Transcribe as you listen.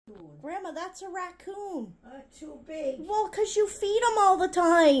Grandma, that's a raccoon. Too big. Well, 'cause you feed them all the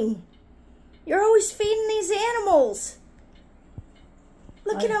time. You're always feeding these animals.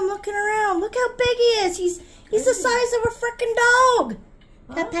 Look at him looking around. Look how big he is. He's the size of a frickin' dog.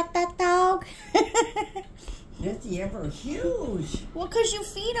 Huh? Pet that dog. Is he ever huge? Well, 'cause you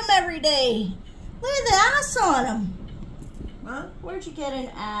feed him every day. Look at the ass on him. Huh? Where'd you get an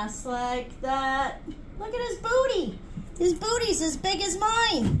ass like that? Look at his booty. His booty's as big as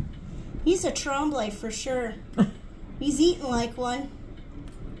mine. He's a tremblay for sure. He's eating like one.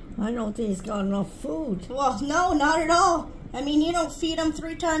 I don't think he's got enough food. Well, no, not at all. I mean, you don't feed him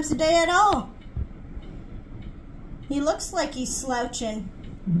 3 times a day at all. He looks like he's slouching.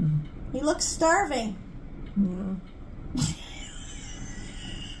 He looks starving. Yeah.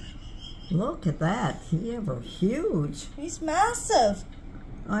 Look at that. He ever huge. He's massive.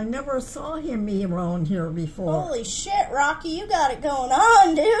 I never saw him be around here before. Holy shit, Rocky, you got it going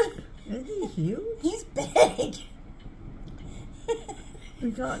on, dude. Is he huge? He's big.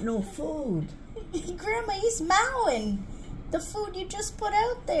 We got no food. Grandma, he's mowing the food you just put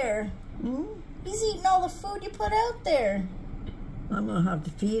out there. Hmm? He's eating all the food you put out there. I'm gonna have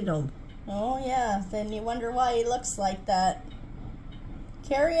to feed him. Oh, yeah. Then you wonder why he looks like that.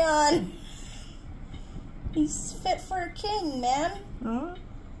 Carry on. He's fit for a king, man. Huh?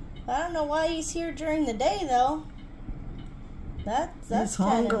 I don't know why he's here during the day, though. That's He's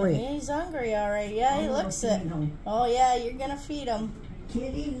hungry. He's hungry, all right. Yeah, he looks it. Him. Oh, yeah, you're going to feed him.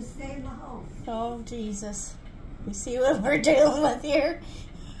 Kitty, you stay in the house. Oh, Jesus. You see what we're dealing with here?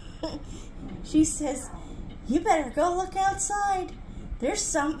 She says, you better go look outside. There's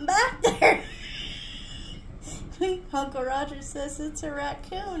something back there. Uncle Roger says it's a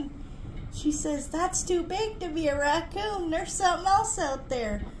raccoon. She says, that's too big to be a raccoon. There's something else out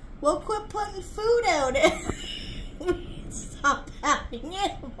there. Well, quit putting food out. Stop having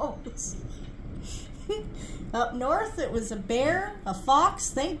animals. Up north, it was a bear, a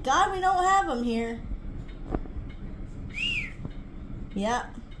fox. Thank God we don't have them here. Yeah,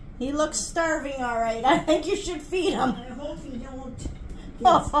 he looks starving, all right. I think you should feed him. I hope he don't.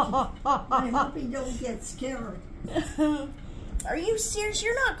 I hope he don't get scared. Are you serious?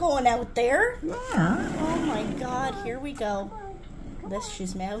 You're not going out there. Yeah. Oh my God, here we go.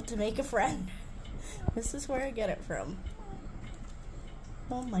 She's out to make a friend. This is where I get it from.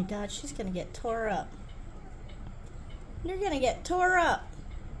 Oh my God, she's gonna get tore up. You're gonna get tore up.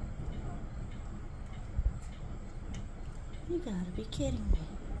 You gotta be kidding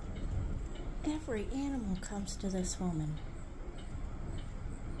me. Every animal comes to this woman.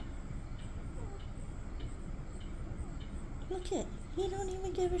 Look at, he don't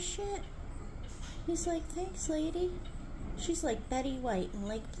even give a shit. He's like, thanks, lady. She's like Betty White in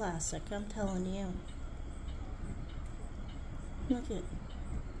Lake Placid, I'm telling you. Look at,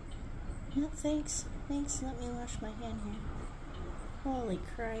 yeah, thanks. Thanks, let me wash my hand here. Holy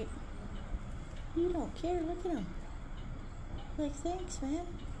crap. You don't care, look at him. Like, thanks, man.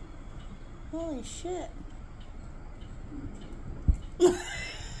 Holy shit.